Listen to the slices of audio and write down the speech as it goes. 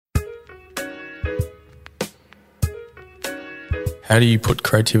how do you put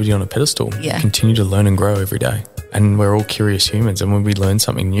creativity on a pedestal? Yeah. You continue to learn and grow every day. And we're all curious humans. And when we learn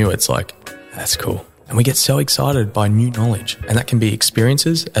something new, it's like, that's cool. And we get so excited by new knowledge. And that can be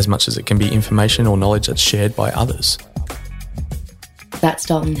experiences as much as it can be information or knowledge that's shared by others. That's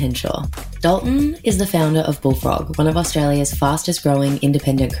Dalton Henshaw. Dalton is the founder of Bullfrog, one of Australia's fastest growing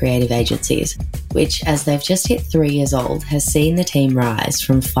independent creative agencies, which, as they've just hit 3 years old, has seen the team rise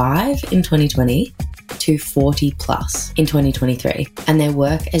from 5 in 2020 to 40 plus in 2023, and their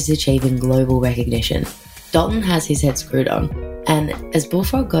work is achieving global recognition. Dalton has his head screwed on, and as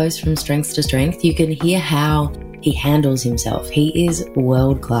Bullfrog goes from strength to strength, you can hear how he handles himself. He is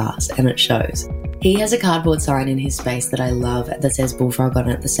world class, and it shows. He has a cardboard sign in his space that I love that says Bullfrog on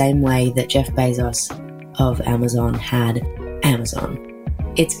it, the same way that Jeff Bezos of Amazon had Amazon.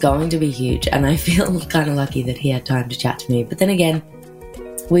 It's going to be huge, and I feel kind of lucky that he had time to chat to me. But then again,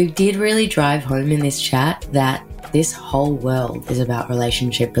 we did really drive home in this chat that this whole world is about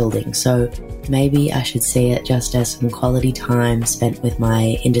relationship building, so maybe I should see it just as some quality time spent with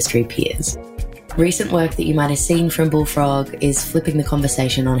my industry peers. Recent work that you might have seen from Bullfrog is flipping the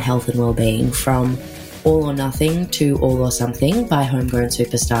conversation on health and well-being from All or Nothing to All or Something by homegrown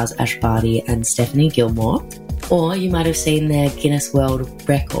superstars Ash Barty and Stephanie Gilmore. Or you might have seen their Guinness World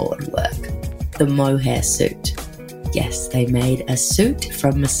Record work, the mohair suit. Yes, they made a suit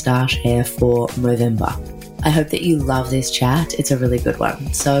from moustache hair for Movember. I hope that you love this chat. It's a really good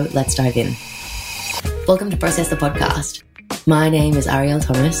one. So let's dive in. Welcome to Process the Podcast. My name is Ariel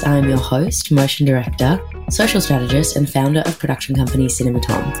Thomas. I'm your host, motion director, social strategist, and founder of production company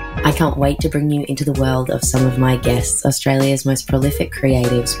Cinematom. I can't wait to bring you into the world of some of my guests, Australia's most prolific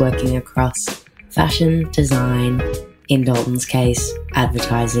creatives working across fashion, design, in Dalton's case,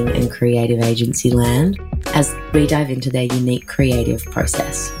 advertising and creative agency land, as we dive into their unique creative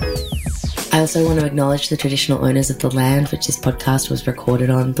process. I also want to acknowledge the traditional owners of the land which this podcast was recorded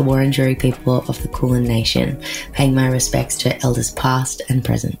on, the Wurundjeri people of the Kulin Nation, paying my respects to elders past and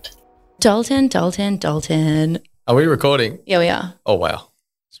present. Dalton. Are we recording? Yeah, we are. Oh, wow.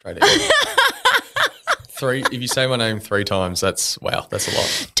 Straight in. If you say my name 3 times, that's a lot.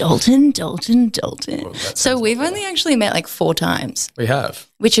 Dalton. Well, So we've only actually met like 4 times. We have.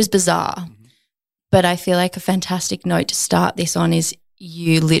 Which is bizarre. Mm-hmm. But I feel like a fantastic note to start this on is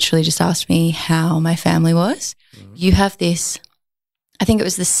you literally just asked me how my family was. Mm-hmm. You have this, I think it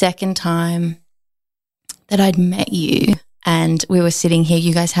was the second time that I'd met you and we were sitting here.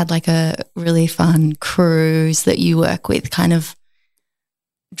 You guys had like a really fun cruise that you work with, kind of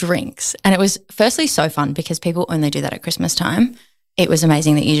drinks. And it was firstly so fun because people only do that at Christmas time. It was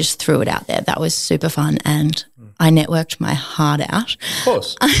amazing that you just threw it out there. That was super fun and I networked my heart out. Of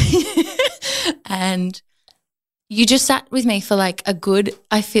course. And you just sat with me for like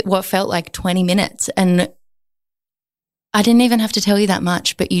what felt like 20 minutes and I didn't even have to tell you that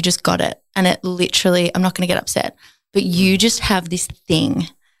much, but you just got it. And it literally, I'm not going to get upset, but you just have this thing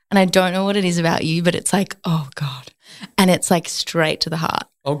and I don't know what it is about you, but it's like, oh God. And it's like straight to the heart.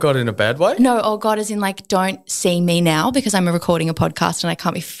 Oh God, in a bad way? No, oh God, as in like don't see me now because I'm recording a podcast and I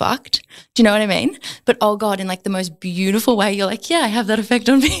can't be fucked. Do you know what I mean? But oh God, in like the most beautiful way, you're like, yeah, I have that effect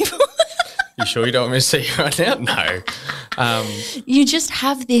on people. You sure you don't want me to see you right now? No. You just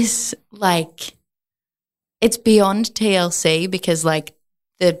have this like, it's beyond TLC because like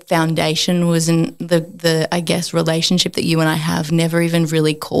the foundation was in the I guess relationship that you and I have never even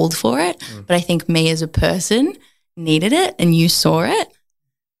really called for it. But I think me as a person needed it and you saw it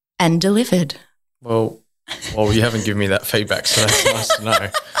and delivered. Well, you haven't given me that feedback, so that's nice to know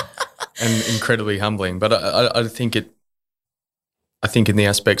and incredibly humbling. But I think in the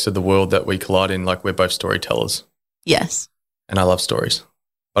aspects of the world that we collide in, like we're both storytellers. Yes. And I love stories,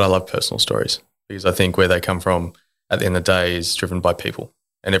 but I love personal stories because I think where they come from at the end of the day is driven by people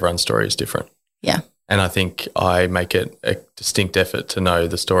and everyone's story is different. Yeah. And I think I make it a distinct effort to know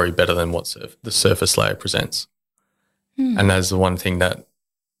the story better than what the surface layer presents. And that's the one thing that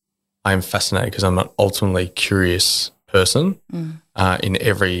I'm fascinated because I'm an ultimately curious person in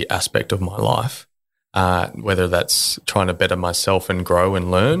every aspect of my life. Whether that's trying to better myself and grow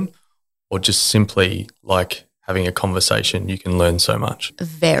and learn or just simply like having a conversation, you can learn so much.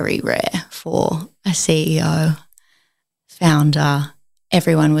 Very rare for a CEO, founder.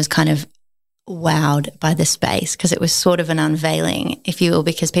 Everyone was kind of wowed by the space because it was sort of an unveiling, if you will,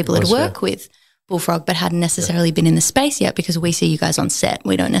 because people had worked with Bullfrog but hadn't necessarily been in the space yet because we see you guys on set.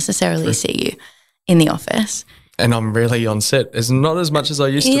 We don't necessarily see you in the office. And I'm rarely on set. It's not as much as I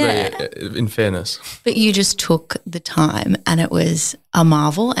used to be, in fairness. But you just took the time and it was a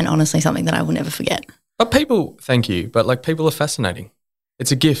marvel and honestly something that I will never forget. But people, thank you, but like people are fascinating.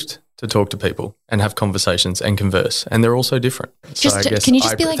 It's a gift to talk to people and have conversations and converse, and they're also different. Can you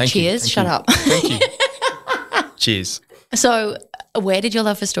just be like, cheers, shut up. Thank you. Cheers. So where did your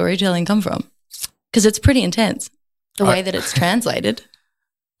love for storytelling come from? Because it's pretty intense, the way that it's translated.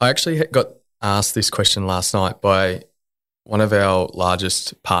 I actually got asked this question last night by one of our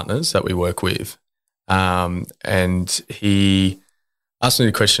largest partners that we work with, and he asked me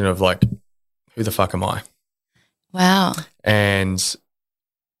the question of like, who the fuck am I? Wow. And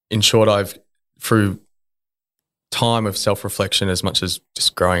in short, I've, through time of self-reflection as much as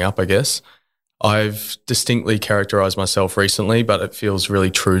just growing up, I guess, I've distinctly characterised myself recently, but it feels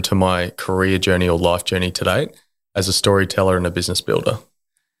really true to my career journey or life journey to date, as a storyteller and a business builder.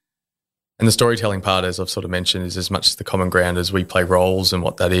 And the storytelling part, as I've sort of mentioned, is as much as the common ground as we play roles and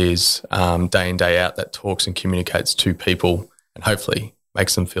what that is, day in, day out, that talks and communicates to people and hopefully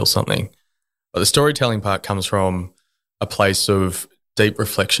makes them feel something. But the storytelling part comes from a place of deep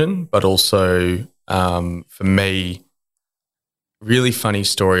reflection, but also, for me, really funny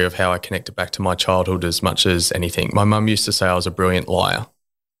story of how I connected back to my childhood as much as anything. My mum used to say I was a brilliant liar.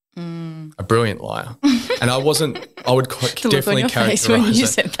 A brilliant liar. And I wasn't, I would definitely characterise it. When you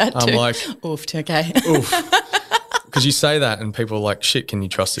said that too. I'm like, oof, okay. Oof. Because you say that and people are like, shit, can you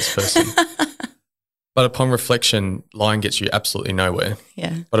trust this person? But upon reflection, lying gets you absolutely nowhere.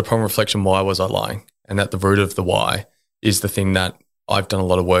 Yeah. But upon reflection, why was I lying? And at the root of the why is the thing that I've done a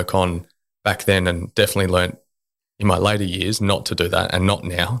lot of work on back then, and definitely learnt in my later years not to do that, and not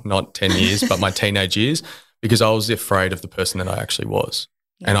now, not 10 years, but my teenage years, because I was afraid of the person that I actually was.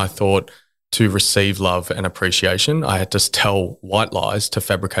 Yeah. And I thought to receive love and appreciation, I had to tell white lies to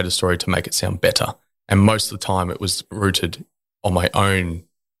fabricate a story to make it sound better. And most of the time it was rooted on my own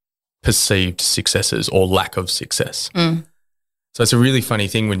perceived successes or lack of success. So it's a really funny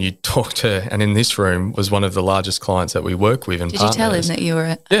thing when you talk to, and in this room was one of the largest clients that we work with and partners. Did you tell him that you were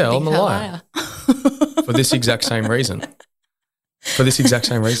a I'm a liar. For this exact same reason. For this exact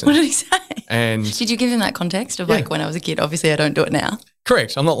same reason. What did he say? And did you give him that context of like, when I was a kid? Obviously I don't do it now.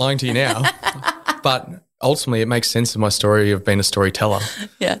 Correct. I'm not lying to you now. But ultimately it makes sense in my story of being a storyteller.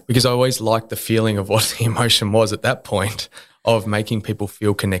 Yeah. Because I always liked the feeling of what the emotion was at that point of making people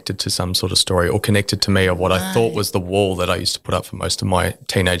feel connected to some sort of story or connected to me, or what I thought was the wall that I used to put up for most of my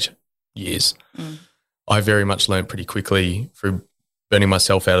teenage years. I very much learned pretty quickly through burning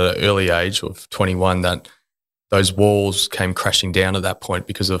myself out at an early age of 21 that those walls came crashing down at that point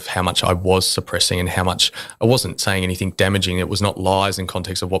because of how much I was suppressing and how much I wasn't saying anything damaging. It was not lies in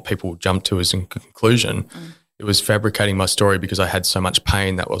context of what people jumped to as a conclusion. It was fabricating my story because I had so much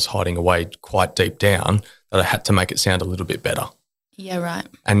pain that was hiding away quite deep down that I had to make it sound a little bit better. Yeah, right.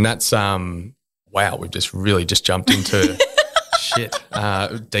 And that's, wow, we've just really just jumped into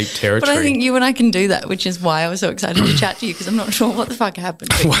deep territory. But I think you and I can do that, which is why I was so excited to chat to you, because I'm not sure what the fuck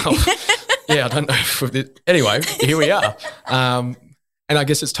happened. Well, yeah, I don't know. Anyway, here we are. And I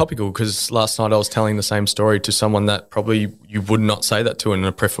guess it's topical because last night I was telling the same story to someone that probably you would not say that to in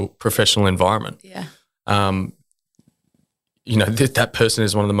a professional environment. Yeah. You know, that person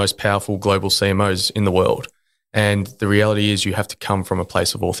is one of the most powerful global CMOs in the world. And the reality is you have to come from a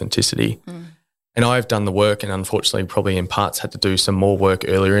place of authenticity. And I've done the work and unfortunately probably in parts had to do some more work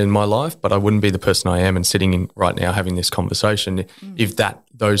earlier in my life, but I wouldn't be the person I am and sitting in right now having this conversation if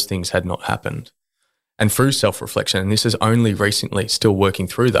those things had not happened. And through self-reflection, and this is only recently still working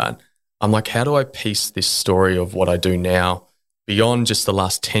through that, I'm like, how do I piece this story of what I do now beyond just the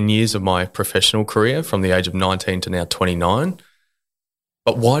last 10 years of my professional career from the age of 19 to now 29?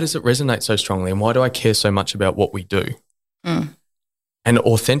 But why does it resonate so strongly and why do I care so much about what we do? And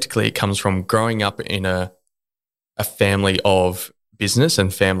authentically, it comes from growing up in a family of business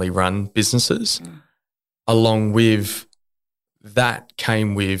and family-run businesses. Along with that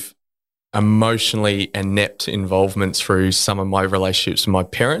came with emotionally inept involvement through some of my relationships with my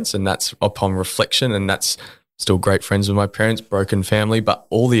parents, and that's upon reflection, and that's still great friends with my parents, broken family, but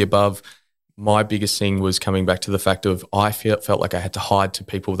all the above. My biggest thing was coming back to the fact of I felt like I had to hide to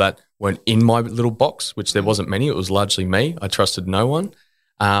people that weren't in my little box, which there wasn't many. It was largely me. I trusted no one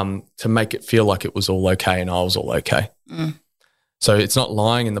to make it feel like it was all okay and I was all okay. So it's not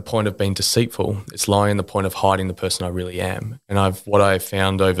lying in the point of being deceitful. It's lying in the point of hiding the person I really am. And what I've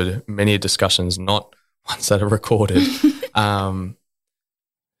found over many discussions, not ones that are recorded, it's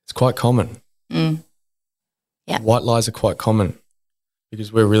quite common. Yeah. White lies are quite common.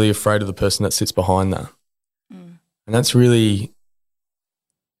 Because we're really afraid of the person that sits behind that. And that's really,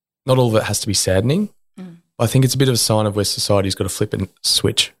 not all of it has to be saddening. I think it's a bit of a sign of where society's got to flip and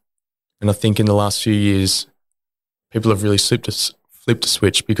switch. And I think in the last few years, people have really flipped a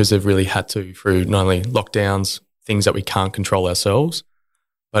switch because they've really had to through not only lockdowns, things that we can't control ourselves,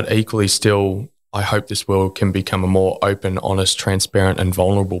 but equally still, I hope this world can become a more open, honest, transparent and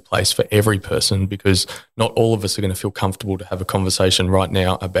vulnerable place for every person, because not all of us are going to feel comfortable to have a conversation right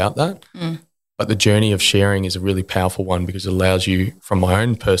now about that. But the journey of sharing is a really powerful one, because it allows you, from my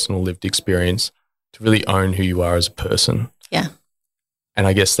own personal lived experience, to really own who you are as a person. Yeah. And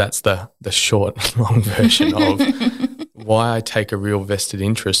I guess that's the short, long version of why I take a real vested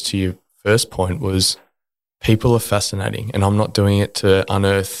interest. To your first point was, people are fascinating, and I'm not doing it to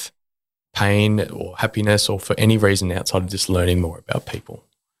unearth pain or happiness or for any reason outside of just learning more about people.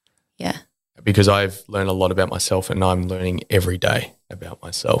 Yeah. Because I've learned a lot about myself, and I'm learning every day about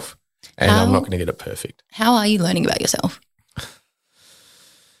myself, and I'm not going to get it perfect. How are you learning about yourself?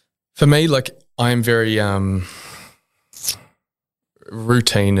 For me, like, I am very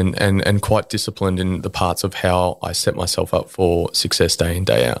routine and quite disciplined in the parts of how I set myself up for success day in,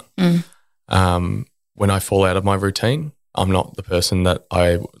 day out. When I fall out of my routine, I'm not the person that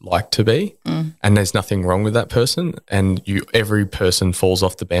I like to be, and there's nothing wrong with that person. And every person falls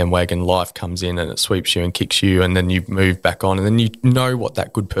off the bandwagon. Life comes in and it sweeps you and kicks you, and then you move back on, and then you know what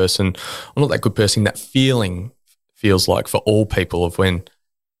that good person, or not that good person, that feeling feels like for all people, of when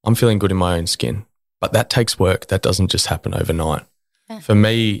I'm feeling good in my own skin. But that takes work. That doesn't just happen overnight. Yeah. For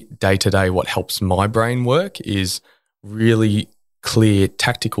me, day to day, what helps my brain work is really clear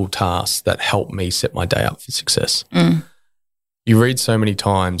tactical tasks that help me set my day up for success. You read so many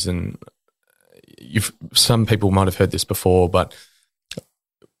times, and some people might have heard this before, but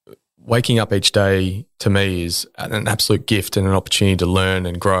waking up each day to me is an absolute gift and an opportunity to learn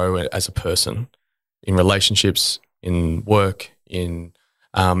and grow as a person, in relationships, in work, in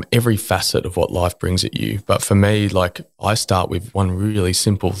every facet of what life brings at you. But for me, like, I start with one really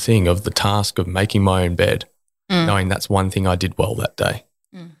simple thing of the task of making my own bed, knowing that's one thing I did well that day.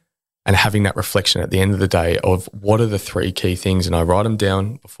 And having that reflection at the end of the day of what are the 3 key things, and I write them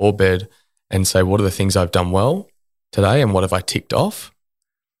down before bed and say, what are the things I've done well today, and what have I ticked off,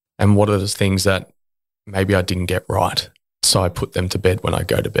 and what are the things that maybe I didn't get right. So I put them to bed when I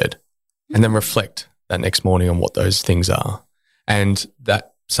go to bed, and then reflect that next morning on what those things are. And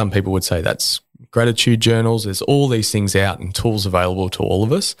that, some people would say that's gratitude journals. There's all these things out and tools available to all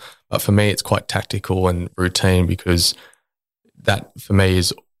of us. But for me, it's quite tactical and routine, because that for me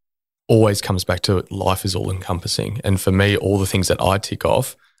is always comes back to life is all encompassing. And for me, all the things that I tick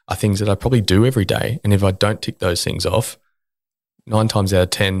off are things that I probably do every day. And if I don't tick those things off, 9 times out of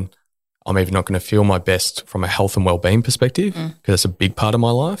 10, I'm either not going to feel my best from a health and well-being perspective, because that's a big part of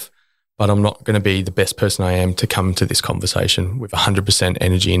my life, but I'm not going to be the best person I am to come to this conversation with 100%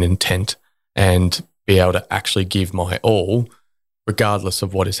 energy and intent, and be able to actually give my all, regardless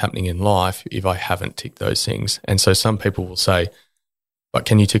of what is happening in life, if I haven't ticked those things. And so some people will say, but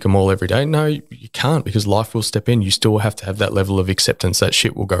can you tick them all every day? No, you can't, because life will step in. You still have to have that level of acceptance that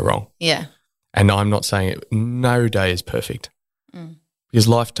shit will go wrong. Yeah. And I'm not saying no day is perfect, because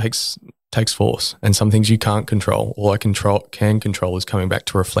life takes force, and some things you can't control. All I can control is coming back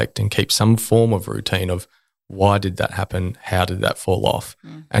to reflect and keep some form of routine of why did that happen? How did that fall off?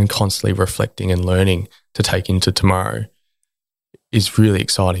 And constantly reflecting and learning to take into tomorrow is really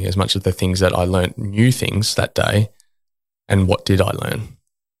exciting, as much as the things that I learned, new things that day. And what did I learn?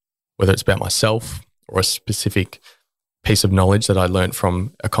 Whether it's about myself or a specific piece of knowledge that I learned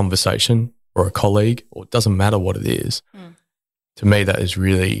from a conversation or a colleague, or it doesn't matter what it is. To me, that is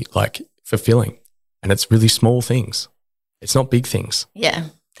really like fulfilling. And it's really small things. It's not big things. Yeah.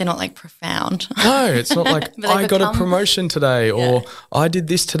 They're not like profound. No, it's not like I got a promotion today, or I did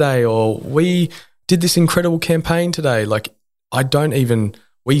this today, or we did this incredible campaign today. Like,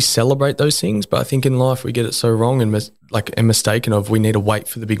 we celebrate those things, but I think in life we get it so wrong and mistaken of we need to wait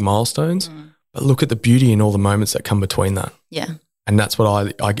for the big milestones. But look at the beauty in all the moments that come between that. Yeah. And that's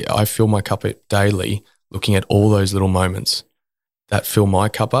what I fill my cup up daily, looking at all those little moments that fill my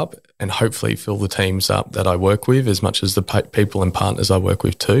cup up, and hopefully fill the teams up that I work with, as much as the people and partners I work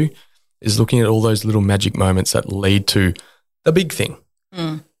with too, is looking at all those little magic moments that lead to the big thing.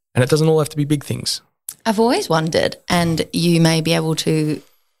 And it doesn't all have to be big things. I've always wondered, and you may be able to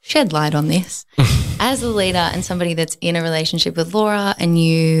shed light on this, as a leader and somebody that's in a relationship with Laura, and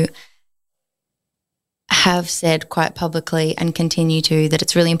you have said quite publicly and continue to that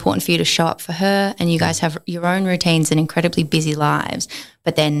it's really important for you to show up for her, and you guys have your own routines and incredibly busy lives,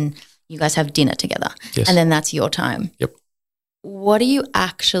 but then you guys have dinner together. Yes. And then that's your time. Yep. What do you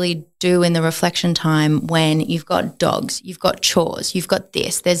actually do in the reflection time when you've got dogs, you've got chores, you've got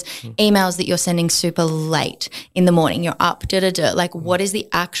this, there's emails that you're sending super late in the morning, you're up, like what is the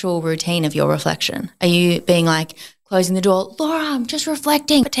actual routine of your reflection? Are you being like, closing the door, Laura, I'm just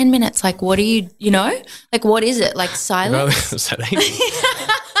reflecting for 10 minutes. Like, what are you, like, what is it? Like silence?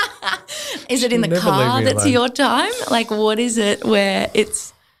 Is it in the car that's your time? Like, what is it where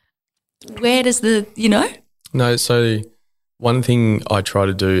does No, so one thing I try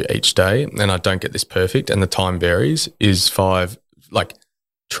to do each day, and I don't get this perfect and the time varies, is try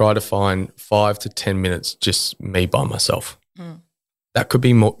to find 5 to 10 minutes just me by myself. That could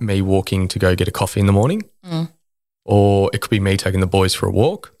be me walking to go get a coffee in the morning, or it could be me taking the boys for a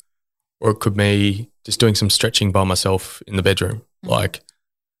walk, or it could be just doing some stretching by myself in the bedroom. Like,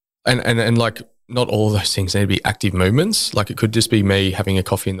 and like not all of those things need to be active movements. Like it could just be me having a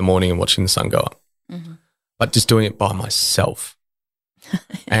coffee in the morning and watching the sun go up, but just doing it by myself.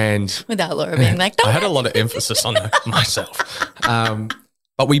 And without Laura being like, I had a lot of emphasis on myself.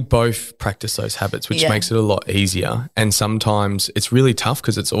 But we both practice those habits, which makes it a lot easier. And sometimes it's really tough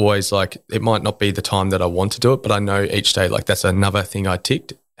because it's always like it might not be the time that I want to do it, but I know each day like that's another thing I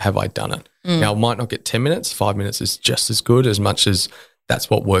ticked. Have I done it? Now, I might not get 10 minutes. 5 minutes is just as good, as much as that's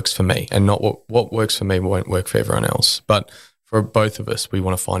what works for me, and not what works for me won't work for everyone else. But for both of us, we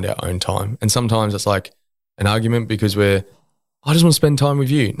want to find our own time. And sometimes it's like an argument because I just want to spend time with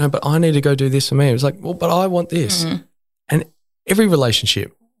you. No, but I need to go do this for me. It was like, well, but I want this. And every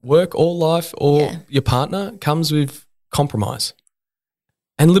relationship, work or life or your partner, comes with compromise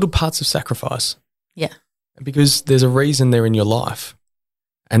and little parts of sacrifice. Yeah. Because there's a reason they're in your life.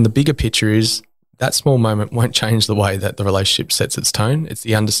 And the bigger picture is that small moment won't change the way that the relationship sets its tone. It's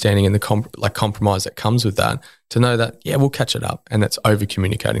the understanding and the compromise that comes with that, to know that, we'll catch it up. And that's over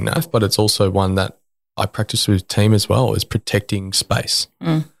communicating that. But it's also one that I practice with team as well, is protecting space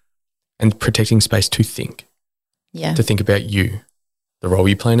and protecting space to think. Yeah. To think about you, the role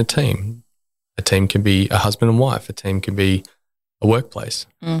you play in a team. A team can be a husband and wife. A team can be a workplace.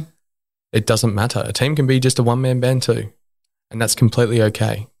 It doesn't matter. A team can be just a one-man band too. And that's completely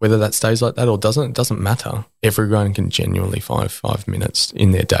okay. Whether that stays like that or doesn't, it doesn't matter. Everyone can genuinely find 5 minutes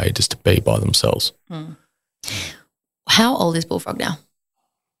in their day just to be by themselves. How old is Bullfrog now?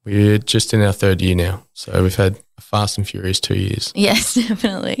 We're just in our 3rd year now. So we've had a fast and furious 2 years. Yes,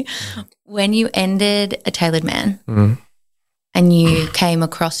 definitely. When you ended A Tailored Man and you came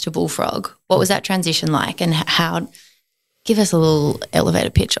across to Bullfrog, what was that transition like, and how – give us a little elevator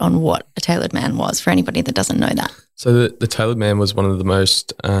pitch on what A Tailored Man was for anybody that doesn't know that. So the Tailored Man was one of the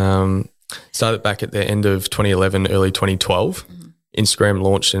most started back at the end of 2011, early 2012. Instagram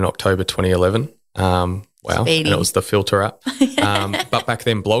launched in October 2011. Wow. Speedy. And it was the filter app. But back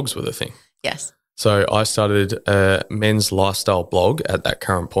then blogs were the thing. Yes. So I started a men's lifestyle blog at that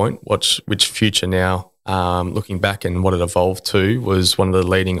current point, which Future now, looking back and what it evolved to, was one of the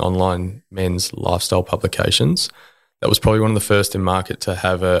leading online men's lifestyle publications. That was probably one of the first in market to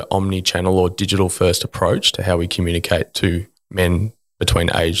have an omni-channel or digital-first approach to how we communicate to men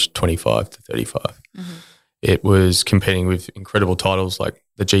between age 25 to 35. It was competing with incredible titles like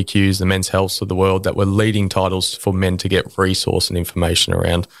the GQs, the Men's Health of the world, that were leading titles for men to get resource and information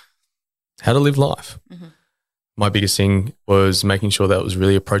around how to live life. My biggest thing was making sure that it was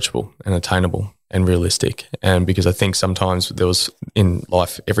really approachable and attainable and realistic. And because I think sometimes there was, in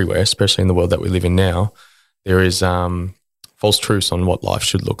life everywhere, especially in the world that we live in now, there is false truths on what life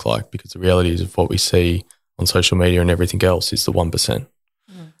should look like, because the reality is of what we see on social media and everything else is the 1%.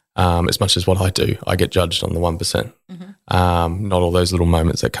 As much as what I do, I get judged on the 1%, not all those little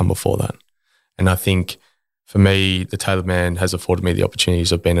moments that come before that. And I think for me, the Tailored Man has afforded me the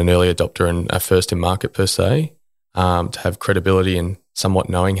opportunities of being an early adopter and a first in market per se, to have credibility and somewhat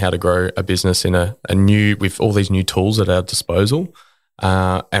knowing how to grow a business in a new, with all these new tools at our disposal.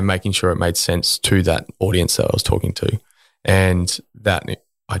 And making sure it made sense to that audience that I was talking to. And that, it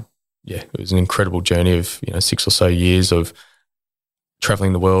was an incredible journey of 6 or so years of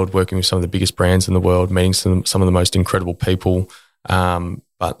traveling the world, working with some of the biggest brands in the world, meeting some of the most incredible people,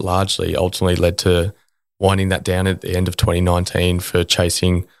 but largely ultimately led to winding that down at the end of 2019 for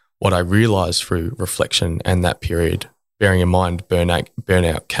chasing what I realised through reflection and that period, bearing in mind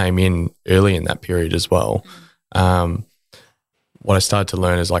burnout came in early in that period as well. What I started to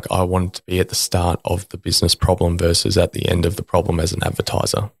learn is I wanted to be at the start of the business problem versus at the end of the problem as an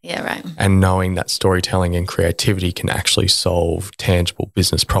advertiser. Yeah, right. And knowing that storytelling and creativity can actually solve tangible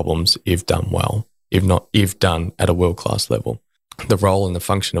business problems if done well, if done at a world-class level. The role and the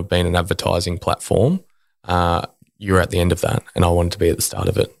function of being an advertising platform, you're at the end of that, and I wanted to be at the start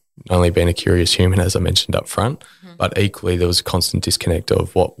of it. Not only being a curious human, as I mentioned up front, but equally there was a constant disconnect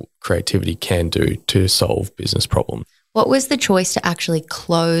of what creativity can do to solve business problems. What was the choice to actually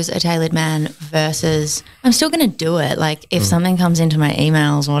close A Tailored Man versus I'm still going to do it? Like if something comes into my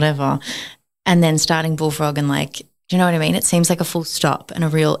emails or whatever, and then starting Bullfrog and Do you know what I mean? It seems like a full stop and a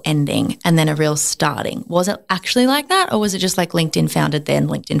real ending and then a real starting. Was it actually like that, or was it just like LinkedIn founded then,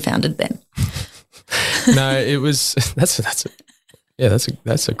 LinkedIn founded then? No, it was that's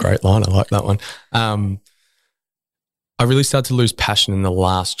a great line. I like that one. I really started to lose passion in the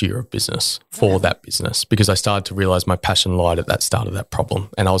last year of business for that business, because I started to realize my passion lied at that start of that problem,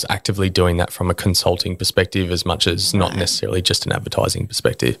 and I was actively doing that from a consulting perspective as much as not necessarily just an advertising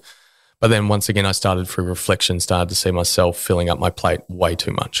perspective. But then once again, I started through reflection, started to see myself filling up my plate way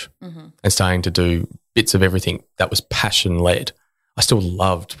too much and starting to do bits of everything that was passion-led. I still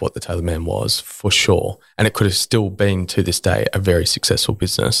loved what the Tailored Man was, for sure, and it could have still been, to this day, a very successful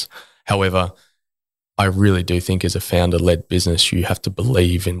business. However, I really do think as a founder-led business, you have to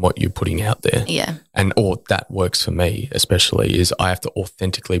believe in what you're putting out there. Yeah. And that works for me especially, is I have to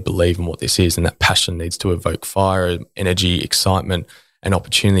authentically believe in what this is, and that passion needs to evoke fire, energy, excitement, and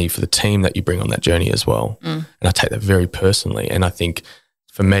opportunity for the team that you bring on that journey as well. And I take that very personally. And I think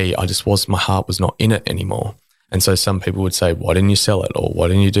for me, my heart was not in it anymore. And so some people would say, why didn't you sell it? Or why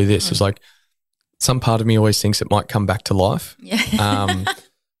didn't you do this? It's like, some part of me always thinks it might come back to life. Yeah.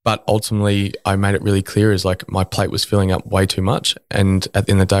 But ultimately I made it really clear, is like my plate was filling up way too much. And at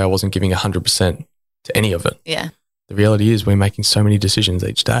the end of the day, I wasn't giving 100% to any of it. Yeah. The reality is we're making so many decisions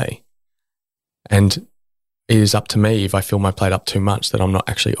each day. And it is up to me, if I fill my plate up too much, that I'm not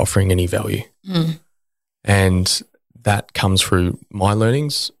actually offering any value. And that comes through my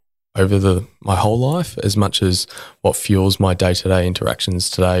learnings over my whole life, as much as what fuels my day-to-day interactions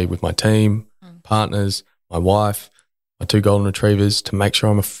today with my team, partners, my wife, my 2 golden retrievers, to make sure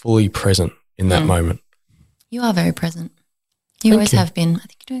I'm fully present in that moment. You are very present. You always have been. I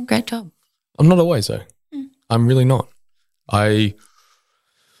think you're doing a great job. I'm not always, though. I'm really not.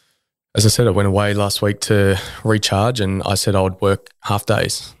 As I said, I went away last week to recharge, and I said I would work half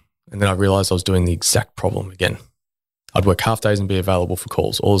days. And then I realised I was doing the exact problem again. I'd work half days and be available for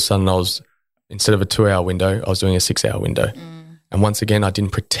calls. All of a sudden instead of a 2-hour window, I was doing a 6-hour window. And once again, I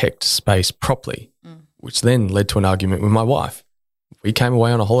didn't protect space properly, which then led to an argument with my wife. We came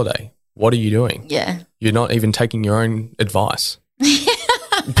away on a holiday. What are you doing? Yeah. You're not even taking your own advice.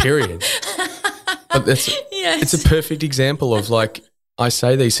 Period. But it's a perfect example of, like, I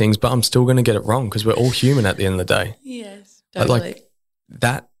say these things, but I'm still going to get it wrong, because we're all human at the end of the day. Yes, totally. But like,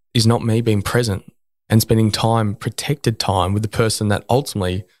 that is not me being present and spending time, protected time, with the person that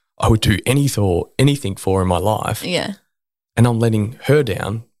ultimately I would do anything for in my life. Yeah. And I'm letting her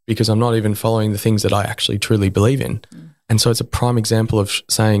down because I'm not even following the things that I actually truly believe in. And so it's a prime example of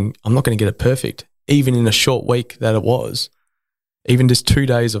saying, I'm not going to get it perfect. Even in a short week that it was, even just 2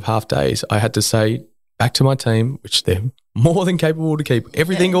 days of half days, I had to say back to my team, which they're more than capable to keep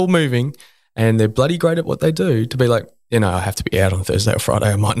everything all moving, and they're bloody great at what they do, to be like, I have to be out on Thursday or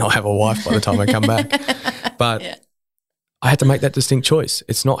Friday. I might not have a wife by the time I come back. But I had to make that distinct choice.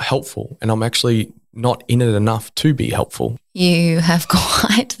 It's not helpful, and I'm actually not in it enough to be helpful. You have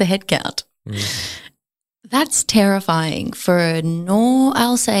quite the head count. That's terrifying for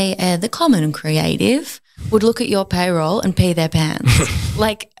I'll say the common creative would look at your payroll and pee their pants.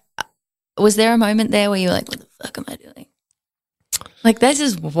 Like, was there a moment there where you were like, what the fuck am I doing? Like, this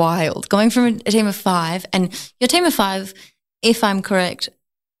is wild. Going from a team of 5, and your team of 5, if I'm correct,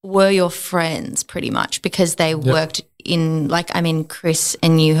 were your friends pretty much, because they worked in, Chris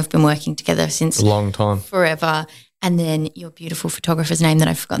and you have been working together since a long time, forever. And then your beautiful photographer's name that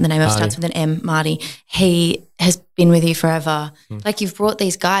I've forgotten the name of, starts with an M, Marty. He has been with you forever. Like, you've brought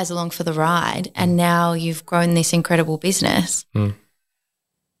these guys along for the ride, and now you've grown this incredible business.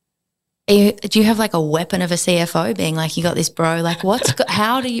 Do you have like a weapon of a CFO being like, you got this, bro? Like, where's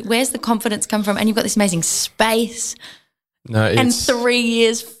the confidence come from? And you've got this amazing space. No, and 3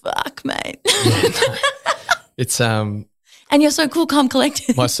 years, fuck, mate. It's and you're so cool, calm,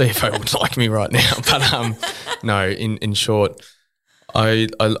 collected. My CFO would like me right now, but no. In short, I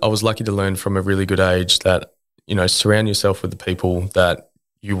was lucky to learn from a really good age that, surround yourself with the people that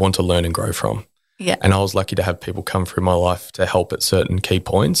you want to learn and grow from. Yeah. And I was lucky to have people come through my life to help at certain key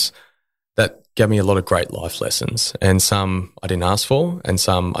points that gave me a lot of great life lessons, and some I didn't ask for and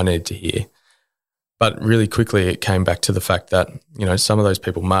some I needed to hear. But really quickly it came back to the fact that, some of those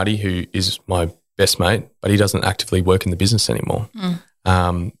people, Marty, who is my best mate, but he doesn't actively work in the business anymore.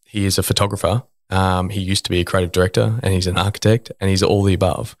 He is a photographer. He used to be a creative director, and he's an architect, and he's all the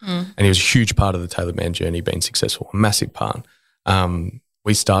above. And he was a huge part of the Tailored Man journey being successful, a massive part.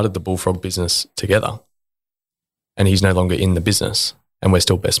 We started the Bullfrog business together, and he's no longer in the business, and we're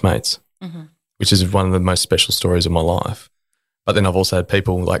still best mates, which is one of the most special stories of my life. But then I've also had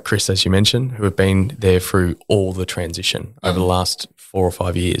people like Chris, as you mentioned, who have been there through all the transition over the last 4 or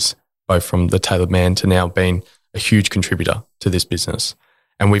 5 years, both from the Tailored Man to now being a huge contributor to this business.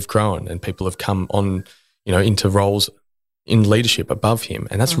 And we've grown and people have come on, into roles in leadership above him.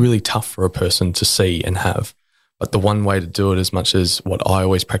 And that's really tough for a person to see and have. But the one way to do it, as much as what I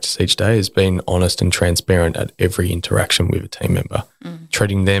always practice each day, is being honest and transparent at every interaction with a team member,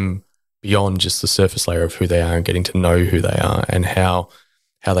 treating them beyond just the surface layer of who they are and getting to know who they are and how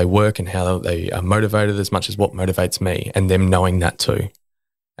they work and how they are motivated as much as what motivates me, and them knowing that too.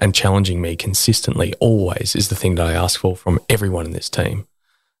 And challenging me consistently always is the thing that I ask for from everyone in this team.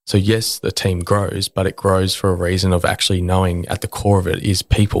 So yes, the team grows, but it grows for a reason of actually knowing at the core of it is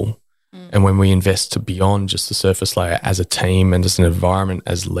people. And when we invest to beyond just the surface layer as a team and as an environment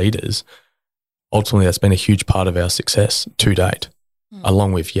as leaders, ultimately that's been a huge part of our success to date,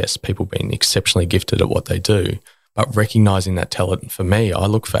 along with, yes, people being exceptionally gifted at what they do, but recognising that talent. For me, I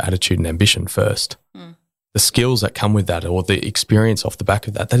look for attitude and ambition first. The skills that come with that or the experience off the back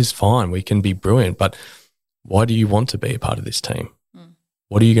of that is fine. We can be brilliant, but why do you want to be a part of this team?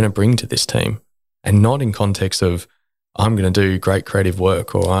 What are you going to bring to this team? And not in context of, I'm going to do great creative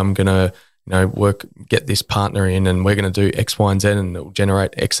work, or I'm going to, get this partner in and we're going to do X, Y, and Z and it will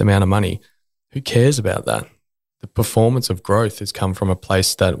generate X amount of money. Who cares about that? The performance of growth has come from a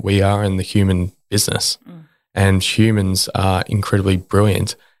place that we are in the human business, and humans are incredibly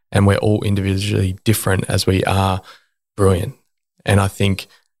brilliant, and we're all individually different as we are brilliant. And I think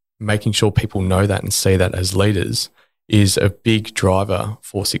making sure people know that and see that as leaders is a big driver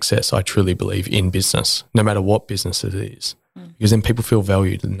for success, I truly believe, in business, no matter what business it is, because then people feel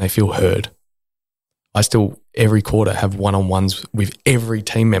valued and they feel heard. I still, every quarter, have one-on-ones with every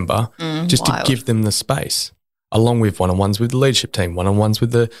team member just to give them the space, along with one-on-ones with the leadership team, one-on-ones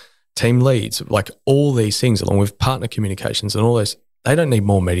with the team leads, like all these things, along with partner communications and all those. They don't need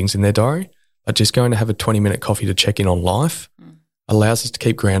more meetings in their diary, but just going to have a 20-minute coffee to check in on life allows us to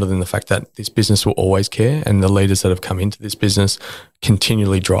keep grounded in the fact that this business will always care, and the leaders that have come into this business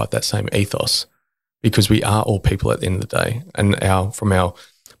continually drive that same ethos, because we are all people at the end of the day. And from our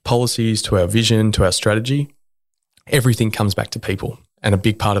policies to our vision to our strategy, everything comes back to people. And a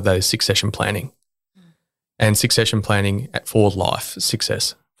big part of that is succession planning. And succession planning for life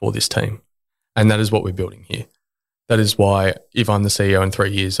success for this team. And that is what we're building here. That is why if I'm the CEO in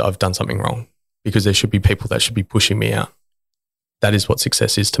 3 years, I've done something wrong, because there should be people that should be pushing me out. That is what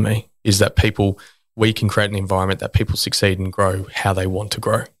success is to me, is that we can create an environment that people succeed and grow how they want to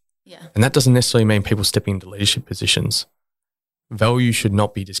grow. Yeah. And that doesn't necessarily mean people stepping into leadership positions. Value should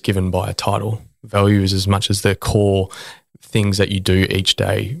not be just given by a title. Value is as much as the core things that you do each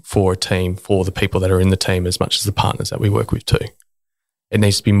day for a team, for the people that are in the team, as much as the partners that we work with too. It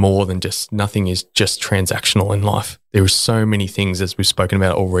needs to be more than nothing is just transactional in life. There are so many things, as we've spoken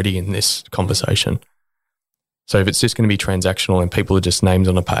about already in this conversation. So if it's just going to be transactional and people are just names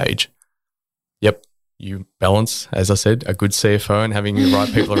on a page, yep, you balance, as I said, a good CFO and having the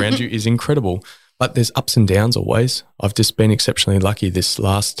right people around you is incredible. But there's ups and downs always. I've just been exceptionally lucky this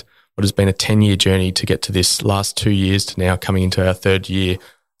last, what has been a 10-year journey to get to this last 2 years to now coming into our third year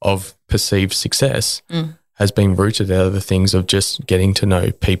of perceived success has been rooted out of the things of just getting to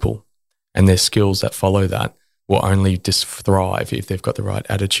know people, and their skills that follow that will only just thrive if they've got the right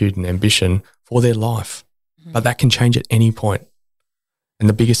attitude and ambition for their life. But that can change at any point. And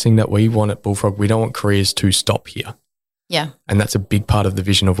the biggest thing that we want at Bullfrog, we don't want careers to stop here. Yeah. And that's a big part of the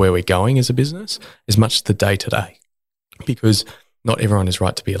vision of where we're going as a business, as much as the day-to-day. Because not everyone is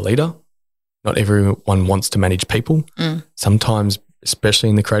right to be a leader. Not everyone wants to manage people. Sometimes, especially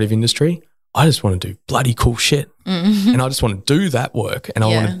in the creative industry, I just want to do bloody cool shit. And I just want to do that work and I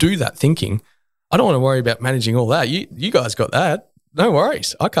want to do that thinking. I don't want to worry about managing all that. You guys got that. No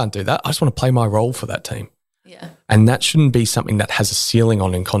worries. I can't do that. I just want to play my role for that team. Yeah. And that shouldn't be something that has a ceiling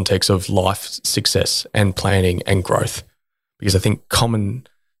on in context of life success and planning and growth. Because I think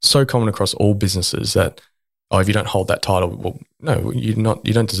so common across all businesses that, if you don't hold that title, well, no, you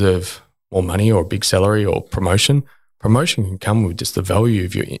don't deserve more money or a big salary or promotion. Promotion can come with just the value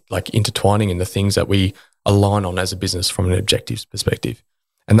of you intertwining in the things that we align on as a business from an objectives perspective.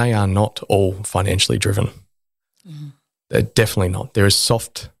 And they are not all financially driven. They're definitely not. There is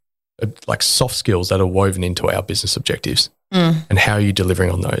soft skills that are woven into our business objectives. And how are you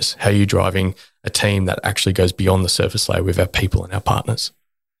delivering on those? How are you driving a team that actually goes beyond the surface layer with our people and our partners?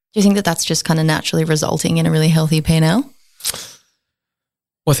 Do you think that that's just kind of naturally resulting in a really healthy P&L?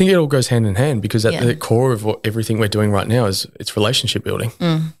 Well, I think it all goes hand in hand, because at the core of everything we're doing right now is it's relationship building.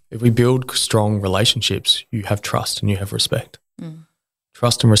 If we build strong relationships, you have trust and you have respect.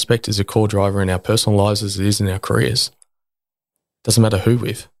 Trust and respect is a core driver in our personal lives as it is in our careers. Doesn't matter who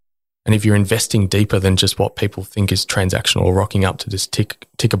with. And if you're investing deeper than just what people think is transactional or rocking up to just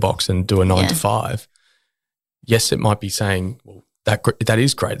tick a box and do a 9 to 5, yes, it might be saying, well, that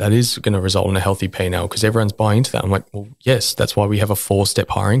is great. That is going to result in a healthy P&L because everyone's buying into that. I'm like, well, yes, that's why we have a 4-step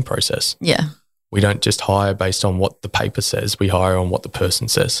hiring process. Yeah. We don't just hire based on what the paper says. We hire on what the person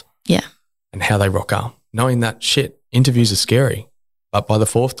says. Yeah. And how they rock up. Knowing that interviews are scary. But by the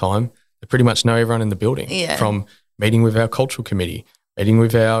 4th time, they pretty much know everyone in the building. Yeah. From meeting with our cultural committee, meeting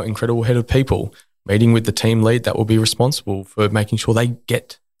with our incredible head of people, meeting with the team lead that will be responsible for making sure they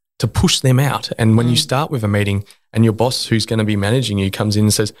get to push them out. And when you start with a meeting and your boss who's going to be managing you comes in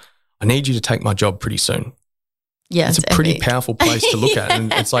and says, I need you to take my job pretty soon. Yeah, it's a pretty powerful place to look at.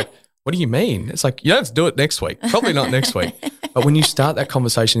 And it's like, what do you mean? It's like, you don't have to do it next week. Probably not next week. But when you start that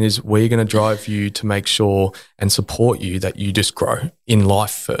conversation is we're going to drive you to make sure and support you that you just grow in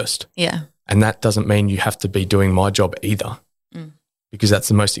life first. Yeah. And that doesn't mean you have to be doing my job either, because that's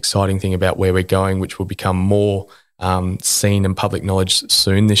the most exciting thing about where we're going, which will become more seen and public knowledge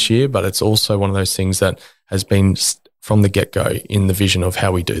soon this year. But it's also one of those things that has been from the get-go in the vision of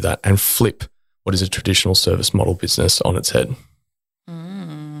how we do that and flip what is a traditional service model business on its head.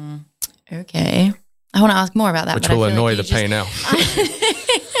 Okay. I want to ask more about that. Which will annoy the P&L.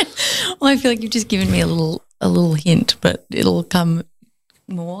 Well, I feel like you've just given me a little hint, but it'll come,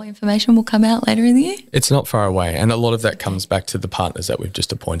 more information will come out later in the year? It's not far away. And a lot of that comes back to the partners that we've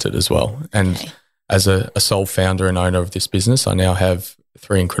just appointed as well. And as a sole founder and owner of this business, I now have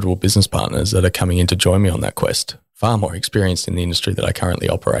 3 incredible business partners that are coming in to join me on that quest, far more experienced in the industry that I currently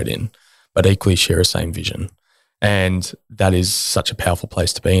operate in, but equally share a same vision. And that is such a powerful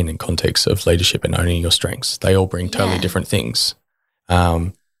place to be in context of leadership and owning your strengths. They all bring totally different things.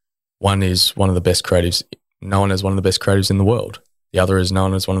 One is one of the best creatives, known as one of the best creatives in the world. The other is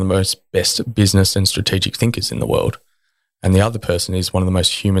known as one of the most best business and strategic thinkers in the world. And the other person is one of the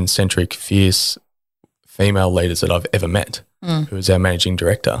most human-centric, fierce female leaders that I've ever met, who is our managing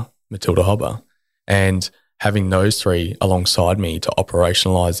director, Matilda Hobber. And having those 3 alongside me to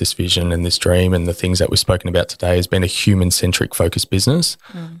operationalize this vision and this dream and the things that we've spoken about today has been a human-centric focused business.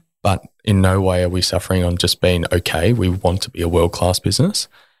 But in no way are we suffering on just being okay. We want to be a world-class business.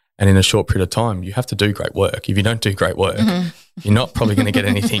 And in a short period of time, you have to do great work. If you don't do great work, you're not probably going to get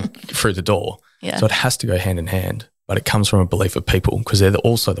anything through the door. Yeah. So it has to go hand in hand. But it comes from a belief of people because they're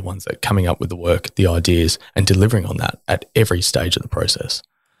also the ones that are coming up with the work, the ideas, and delivering on that at every stage of the process.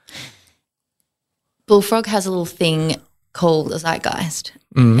 Bullfrog has a little thing called the Zeitgeist,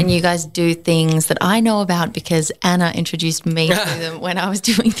 and you guys do things that I know about because Anna introduced me to them when I was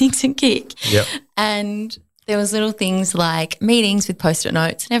doing things in Kick. Yep. And there was little things like meetings with Post-it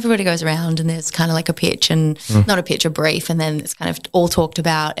notes, and everybody goes around and there's kind of like a pitch and not a pitch, a brief, and then it's kind of all talked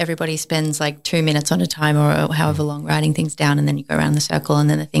about. Everybody spends like 2 minutes on a time or however long writing things down, and then you go around the circle, and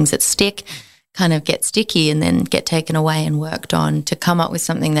then the things that stick kind of get sticky and then get taken away and worked on to come up with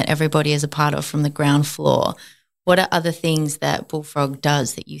something that everybody is a part of from the ground floor. What are other things that Bullfrog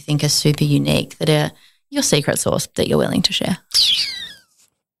does that you think are super unique, that are your secret sauce that you're willing to share?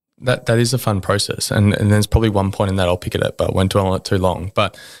 That is a fun process. And there's probably one point in that I'll pick it up, but I won't dwell on it too long.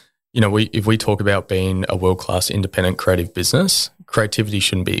 But, you know, if we talk about being a world-class independent creative business, creativity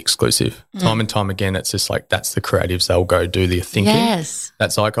shouldn't be exclusive. Time and time again, it's just like that's the creatives. They'll go do their thinking. Yes. That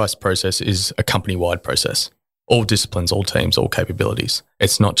Zeitgeist process is a company-wide process. All disciplines, all teams, all capabilities.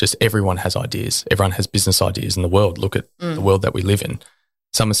 It's not just everyone has ideas. Everyone has business ideas in the world. Look at the world that we live in.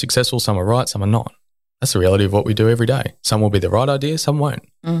 Some are successful, some are right, some are not. That's the reality of what we do every day. Some will be the right idea, some won't.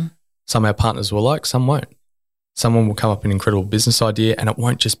 Some our partners will like, some won't. Someone will come up with an incredible business idea and it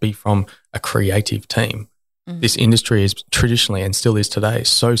won't just be from a creative team. This industry is traditionally and still is today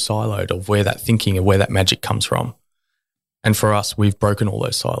so siloed of where that thinking and where that magic comes from. And for us, we've broken all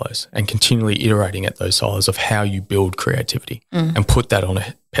those silos and continually iterating at those silos of how you build creativity and put that on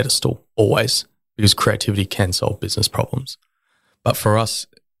a pedestal always, because creativity can solve business problems. But for us,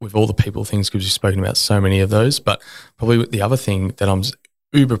 with all the people things, because we've spoken about so many of those, but probably the other thing that I'm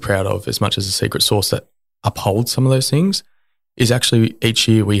uber proud of as much as a secret sauce that upholds some of those things is actually each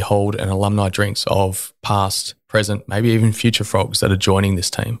year we hold an alumni drinks of past, present, maybe even future frogs that are joining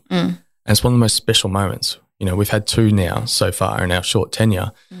this team. And it's one of the most special moments. You know, we've had 2 now so far in our short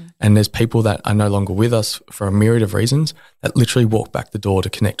tenure, and there's people that are no longer with us for a myriad of reasons that literally walk back the door to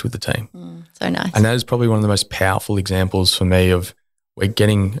connect with the team. So nice. And that is probably one of the most powerful examples for me of we're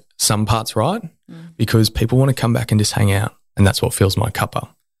getting some parts right because people want to come back and just hang out, and that's what fills my cup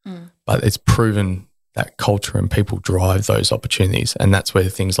up. But it's proven that culture and people drive those opportunities, and that's where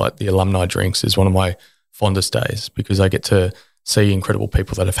things like the alumni drinks is one of my fondest days because I get to see incredible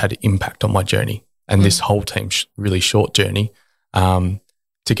people that have had an impact on my journey and this whole team's really short journey to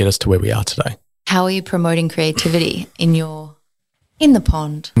get us to where we are today. How are you promoting creativity in the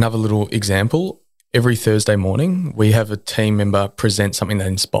pond? Another little example every Thursday morning we have a team member present something that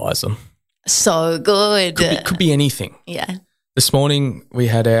inspires them. So good. Could be anything. Yeah. This morning we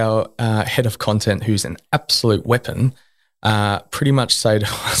had our head of content, who's an absolute weapon, pretty much say to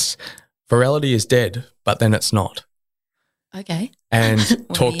us, virality is dead, but then it's not. Okay. And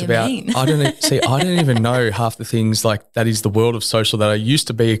talked about, I don't even know half the things like that is the world of social that I used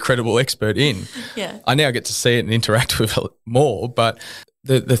to be a credible expert in. Yeah. I now get to see it and interact with it more. But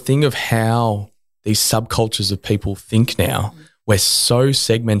the thing of how these subcultures of people think now, we're so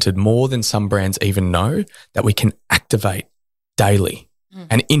segmented more than some brands even know, that we can activate daily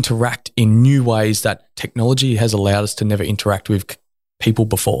and interact in new ways that technology has allowed us to never interact with people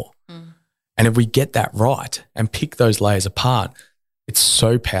before. And if we get that right and pick those layers apart, it's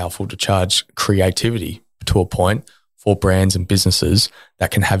so powerful to charge creativity to a point for brands and businesses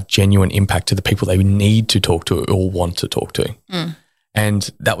that can have genuine impact to the people they need to talk to or want to talk to. And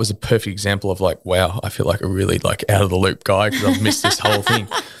that was a perfect example of like, wow, I feel like a really like out of the loop guy because I've missed this whole thing.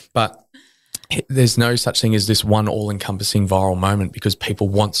 But there's no such thing as this one all-encompassing viral moment because people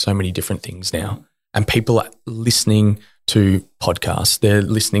want so many different things now. And people are listening to podcasts. They're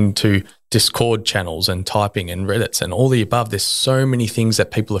listening to Discord channels and typing and Reddits and all the above. There's so many things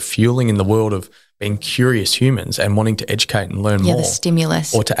that people are fueling in the world of being curious humans and wanting to educate and learn more. The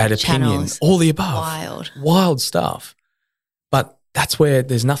stimulus. Or to add opinions. All the above. Wild stuff. But that's where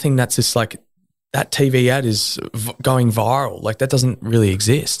there's nothing that's just like that TV ad is going viral. Like that doesn't really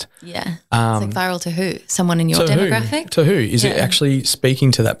exist. Yeah. It's like viral to who? Someone in your demographic? To who? Is it actually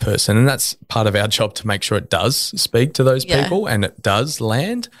speaking to that person? And that's part of our job to make sure it does speak to those people and it does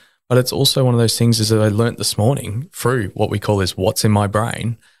land. But it's also one of those things as I learnt this morning through what we call is what's in my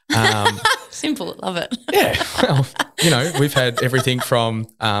brain. Simple. Love it. Yeah. Well, you know, we've had everything from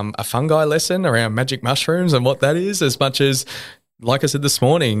a fungi lesson around magic mushrooms and what that is, as much as, like I said this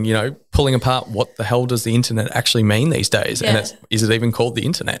morning, you know, pulling apart what the hell does the internet actually mean these days? Yeah. And is it even called the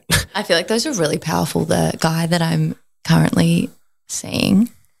internet? I feel like those are really powerful. The guy that I'm currently seeing,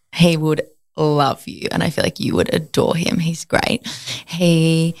 he would love you and I feel like you would adore him. He's great.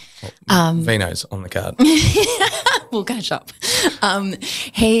 Vino's on the card. We'll catch up.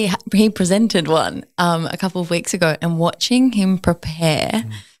 He presented one a couple of weeks ago and watching him prepare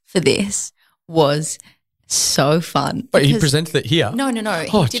for this was so fun. Wait, he presented it here? No.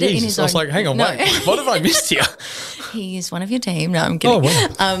 Oh, he did it in his own. I was like, hang on, wait, what have I missed here? He's one of your team. No, I'm kidding.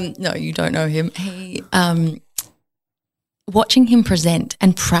 Oh, wow. No, you don't know him. Watching him present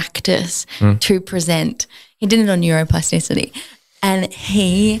and practice to present, he did it on neuroplasticity and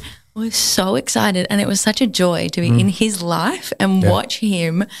he was so excited and it was such a joy to be in his life and watch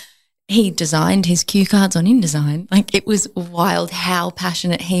him. He designed his cue cards on InDesign. Like it was wild how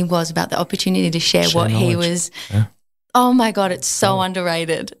passionate he was about the opportunity to share what knowledge. He was. Yeah. Oh my God, it's so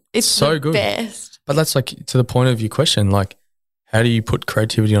underrated. It's so good. Best. But that's like to the point of your question, like how do you put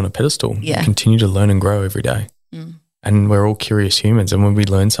creativity on a pedestal? Yeah. You continue to learn and grow every day. And we're all curious humans. And when we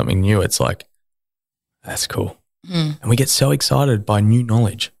learn something new, it's like, that's cool. And we get so excited by new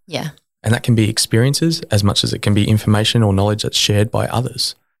knowledge. Yeah. And that can be experiences as much as it can be information or knowledge that's shared by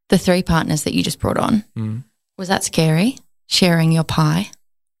others. The 3 partners that you just brought on, was that scary, sharing your pie?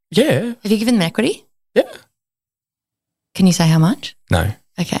 Yeah. Have you given them equity? Yeah. Can you say how much? No.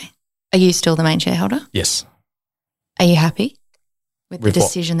 Okay. Are you still the main shareholder? Yes. Are you happy with the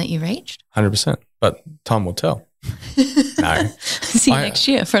decision that you reached? 100%, but time will tell. No. See you next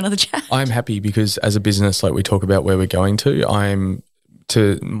year for another chat. I'm happy because as a business, like we talk about where we're going to,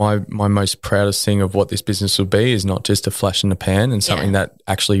 my most proudest thing of what this business will be is not just a flash in the pan and something that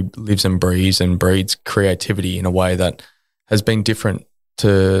actually lives and breeds creativity in a way that has been different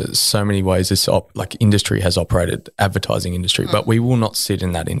to so many ways this like industry has operated, advertising industry, but we will not sit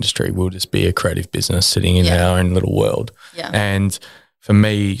in that industry. We'll just be a creative business sitting in our own little world. Yeah. And for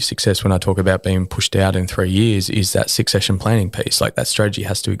me, success when I talk about being pushed out in 3 years is that succession planning piece. Like that strategy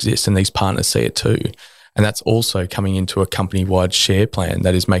has to exist and these partners see it too. And that's also coming into a company-wide share plan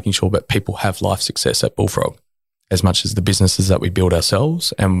that is making sure that people have life success at Bullfrog as much as the businesses that we build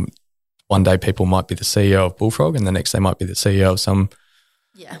ourselves. And one day people might be the CEO of Bullfrog and the next they might be the CEO of some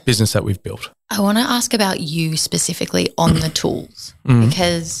business that we've built. I want to ask about you specifically on the tools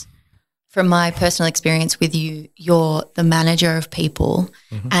because from my personal experience with you, you're the manager of people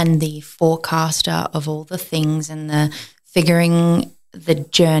and the forecaster of all the things and the figuring the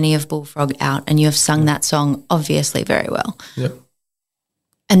journey of Bullfrog out, and you have sung that song obviously very well. Yep.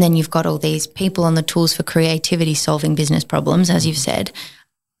 And then you've got all these people on the tools for creativity solving business problems, as you've said.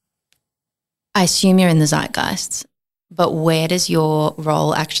 I assume you're in the zeitgeist, but where does your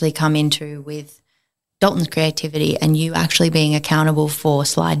role actually come into with Dalton's creativity and you actually being accountable for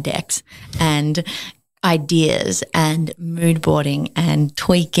slide decks and ideas and mood boarding and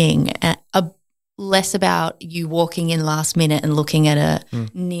tweaking, less about you walking in last minute and looking at a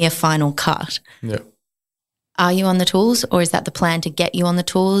near final cut. Yeah. Are you on the tools, or is that the plan to get you on the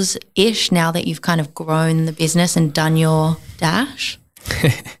tools-ish now that you've kind of grown the business and done your dash?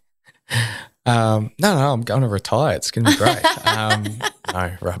 No, I'm going to retire. It's going to be great.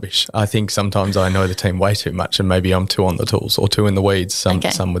 No, rubbish. I think sometimes I know the team way too much and maybe I'm too on the tools or too in the weeds,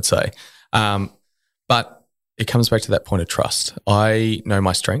 some would say. But it comes back to that point of trust. I know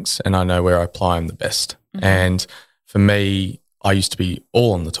my strengths and I know where I apply them the best. Mm-hmm. And for me, I used to be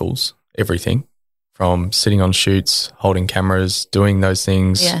all on the tools, everything. From sitting on shoots, holding cameras, doing those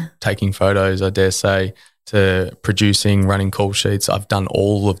things, taking photos, I dare say, to producing, running call sheets. I've done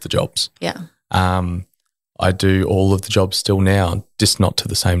all of the jobs. Yeah. I do all of the jobs still now, just not to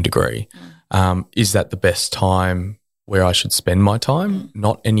the same degree. Is that the best time where I should spend my time?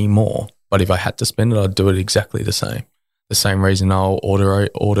 Not anymore. But if I had to spend it, I'd do it exactly the same. The same reason I'll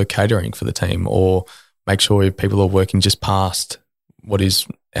order catering for the team or make sure people are working just past what is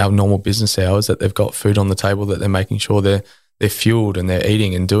our normal business hours, that they've got food on the table, that they're making sure they're fueled and they're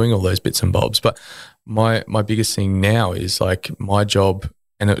eating and doing all those bits and bobs. But my biggest thing now is like my job,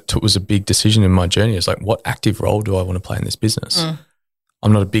 and it was a big decision in my journey, is like, what active role do I want to play in this business?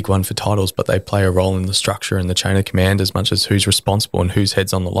 I'm not a big one for titles, but they play a role in the structure and the chain of command as much as who's responsible and whose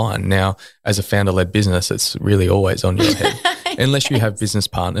head's on the line. Now, as a founder-led business, it's really always on your head. Unless you have business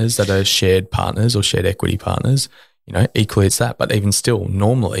partners that are shared partners or shared equity partners, equally it's that. But even still,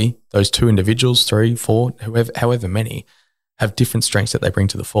 normally those two individuals, 3, 4, however many, have different strengths that they bring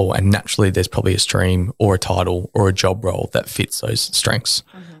to the fore. And naturally there's probably a stream or a title or a job role that fits those strengths.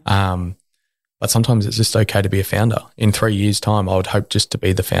 Mm-hmm. But sometimes it's just okay to be a founder. In 3 years' time, I would hope just to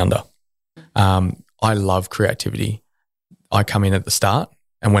be the founder. I love creativity. I come in at the start,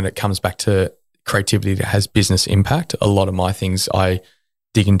 and when it comes back to creativity that has business impact, a lot of my things, I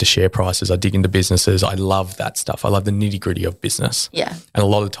dig into share prices, I dig into businesses. I love that stuff. I love the nitty-gritty of business. Yeah. And a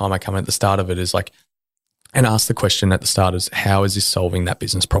lot of the time I come in at the start of it is like, and ask the question at the start is, how is this solving that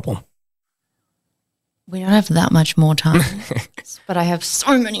business problem? We don't have that much more time, but I have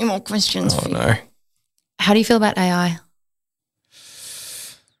so many more questions for you. No. How do you feel about AI?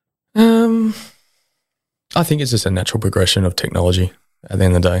 I think it's just a natural progression of technology at the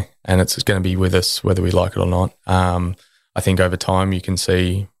end of the day, and it's going to be with us whether we like it or not. I think over time you can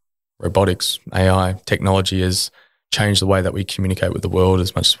see robotics, AI, technology has changed the way that we communicate with the world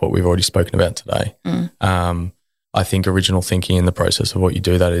as much as what we've already spoken about today. I think original thinking in the process of what you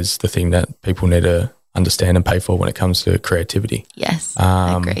do, that is the thing that people need to understand and pay for when it comes to creativity. Yes,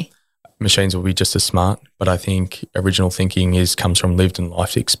 I agree. Machines will be just as smart, but I think original thinking comes from lived and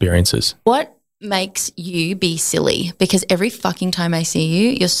life experiences. What makes you be silly? Because every fucking time I see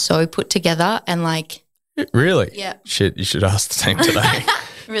you, you're so put together and like... Really? Yeah. Shit, you should ask the team today.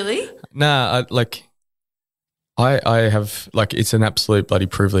 Really? Nah, I have, like, it's an absolute bloody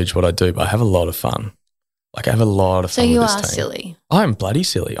privilege what I do, but I have a lot of fun. Like, I have a lot of fun with this team. So you are silly. I'm bloody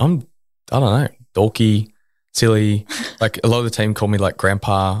silly. I don't know, dorky, silly. Like, a lot of the team call me, like,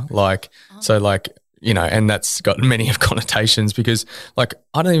 grandpa. Like, so, like, and that's got many of connotations because, like,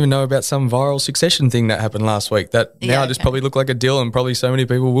 I don't even know about some viral Succession thing that happened last week that now I just probably look like a dill, and probably so many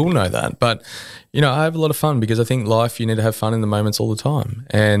people will know that. But, I have a lot of fun because I think life, you need to have fun in the moments all the time.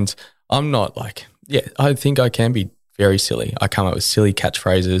 And I'm not like... Yeah, I think I can be very silly. I come up with silly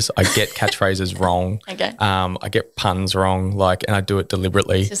catchphrases. I get catchphrases wrong. Okay. I get puns wrong, and I do it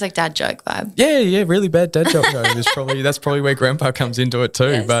deliberately. It's just like dad joke vibe. Yeah, really bad dad joke. That's probably where grandpa comes into it too.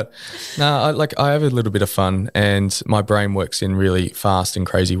 Yes. But no, I have a little bit of fun, and my brain works in really fast and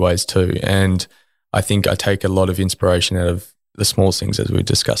crazy ways too. And I think I take a lot of inspiration out of the small things as we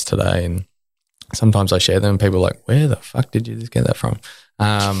discussed today. And sometimes I share them, and people are like, "Where the fuck did you just get that from?"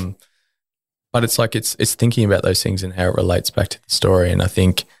 But it's like it's thinking about those things and how it relates back to the story. And I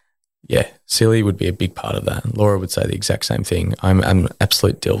think, silly would be a big part of that. Laura would say the exact same thing. I'm an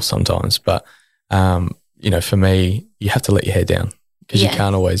absolute dill sometimes, but, for me, you have to let your hair down because you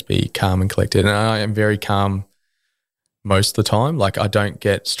can't always be calm and collected. And I am very calm most of the time. Like, I don't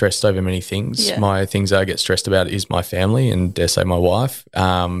get stressed over many things. Yeah. My things that I get stressed about is my family and, dare say, my wife.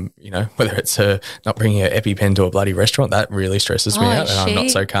 Whether it's not bringing her EpiPen to a bloody restaurant, that really stresses me out, and I'm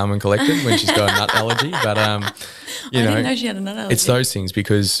not so calm and collected when she's got a nut allergy. But, I didn't know she had a nut allergy. It's those things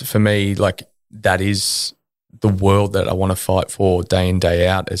because for me, like, that is the world that I want to fight for day in, day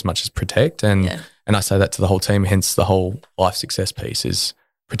out as much as protect. And I say that to the whole team, hence the whole life success piece is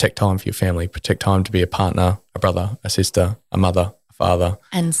protect time for your family, protect time to be a partner, a brother, a sister, a mother, a father.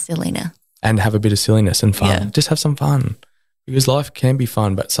 And silliness. and have a bit of silliness and fun. Just have some fun, because life can be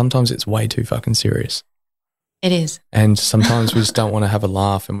fun, but sometimes it's way too fucking serious. It is. And sometimes we just don't want to have a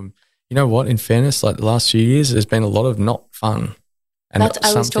laugh. And you know what? In fairness, like the last few years, there's been a lot of not fun. And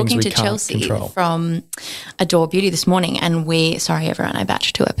I was talking to Chelsea from Adore Beauty this morning, and sorry everyone, I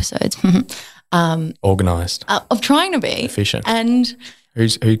batched 2 episodes. Organised. I'm trying to be. Efficient. And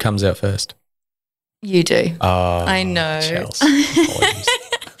who comes out first? You do. Oh, I know. Apologies.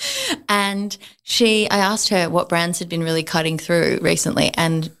 And I asked her what brands had been really cutting through recently,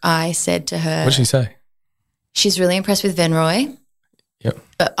 and I said to her, what did she say? She's really impressed with Venroy. Yep.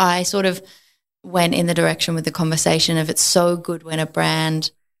 But I sort of went in the direction with the conversation of it's so good when a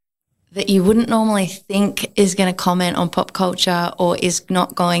brand that you wouldn't normally think is going to comment on pop culture or is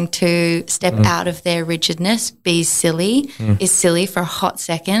not going to step out of their rigidness, is silly for a hot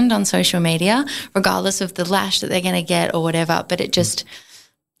second on social media, regardless of the lash that they're going to get or whatever. But it just,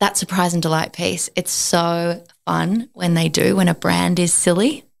 that surprise and delight piece, it's so fun when they do, when a brand is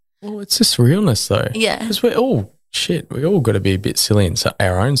silly. Well, it's just realness though. Yeah. Because we all got to be a bit silly in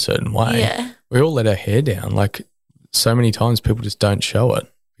our own certain way. Yeah. We all let our hair down. Like so many times people just don't show it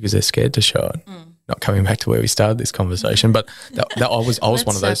because they're scared to show it. Not coming back to where we started this conversation, but I was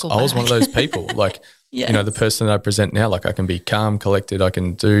one of those. I was one of those people. Like, yes. You know, the person that I present now, like I can be calm, collected. I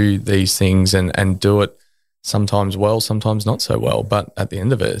can do these things and do it sometimes well, sometimes not so well. But at the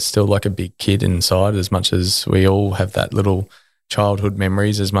end of it, it's still like a big kid inside, as much as we all have that little childhood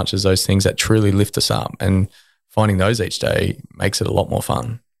memories, as much as those things that truly lift us up. And finding those each day makes it a lot more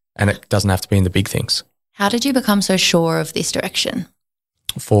fun. And it doesn't have to be in the big things. How did you become so sure of this direction?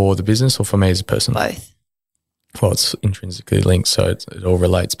 For the business or for me as a person? Both. Well, it's intrinsically linked, so it all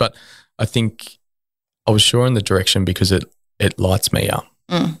relates. But I think I was sure in the direction because it lights me up.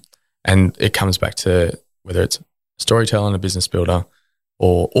 And it comes back to whether it's a storyteller and a business builder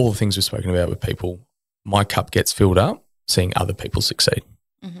or all the things we've spoken about with people, my cup gets filled up seeing other people succeed.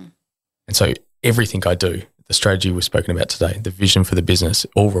 And so everything I do, the strategy we've spoken about today, the vision for the business,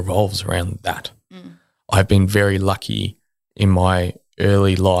 all revolves around that. I've been very lucky in my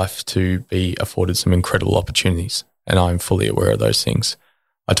early life to be afforded some incredible opportunities, and I'm fully aware of those things.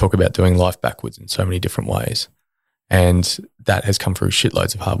 I talk about doing life backwards in so many different ways, and that has come through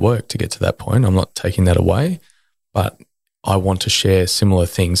shitloads of hard work to get to that point. I'm not taking that away, but I want to share similar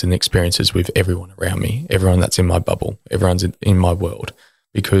things and experiences with everyone around me, everyone that's in my bubble, everyone's in my world,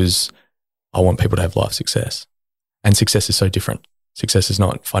 because I want people to have life success. And success is so different. Success is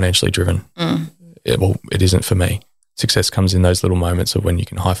not financially driven. It isn't for me. Success comes in those little moments of when you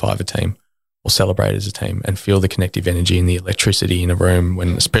can high-five a team or celebrate as a team and feel the connective energy and the electricity in a room, when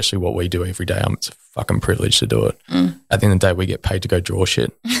especially what we do every day, it's a fucking privilege to do it. At the end of the day, we get paid to go draw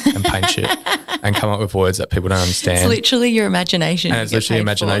shit and paint shit and come up with words that people don't understand. It's literally your imagination. And it's literally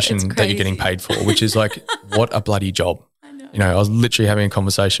imagination that you're getting paid for, which is like, what a bloody job. You know, I was literally having a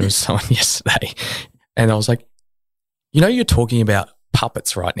conversation with someone yesterday and I was like, you know, you're talking about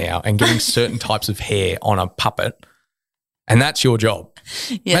puppets right now and getting certain types of hair on a puppet, and that's your job.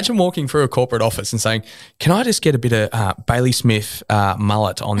 Imagine walking through a corporate office and saying, can I just get a bit of Bailey Smith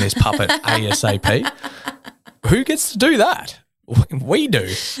mullet on this puppet ASAP? Who gets to do that? We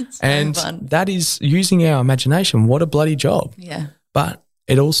do. And that is using our imagination. What a bloody job. Yeah. But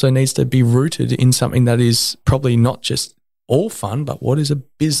it also needs to be rooted in something that is probably not just all fun, but what is a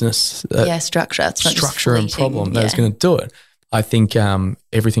business structure. It's not structure and problem that is going to do it. I think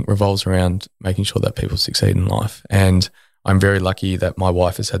everything revolves around making sure that people succeed in life. And I'm very lucky that my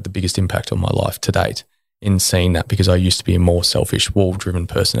wife has had the biggest impact on my life to date in seeing that, because I used to be a more selfish, wall-driven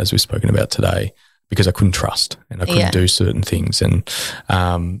person, as we've spoken about today, because I couldn't trust and I couldn't do certain things. And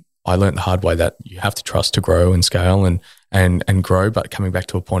I learned the hard way that you have to trust to grow and scale and grow, but coming back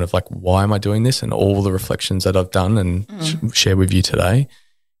to a point of like, why am I doing this? And all the reflections that I've done and share with you today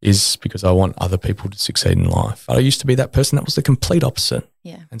is because I want other people to succeed in life. I used to be that person that was the complete opposite.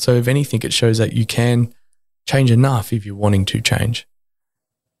 Yeah. And so if anything, it shows that you can change enough if you're wanting to change.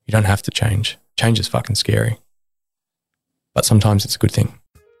 You don't have to change. Change is fucking scary. But sometimes it's a good thing.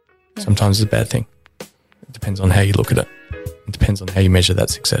 Yeah. Sometimes it's a bad thing. It depends on how you look at it. It depends on how you measure that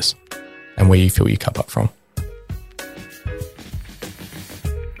success and where you fill your cup up from.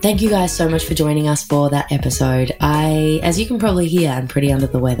 Thank you guys so much for joining us for that episode. As you can probably hear, I'm pretty under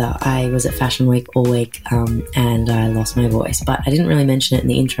the weather. I was at Fashion Week all week and I lost my voice, but I didn't really mention it in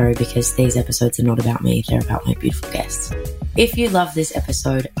the intro because these episodes are not about me. They're about my beautiful guests. If you love this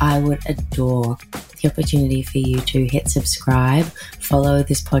episode, I would adore the opportunity for you to hit subscribe, follow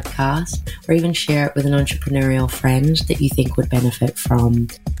this podcast, or even share it with an entrepreneurial friend that you think would benefit from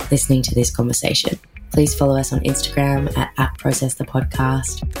listening to this conversation. Please follow us on Instagram at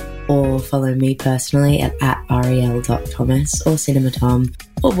 @ProcessThePodcast. or follow me personally at ariel.thomas or cinematom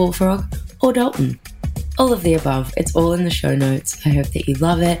or bullfrog or Dalton. All of the above. It's all in the show notes. I hope that you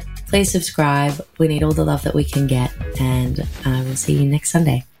love it. Please subscribe. We need all the love that we can get, and I will see you next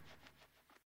Sunday.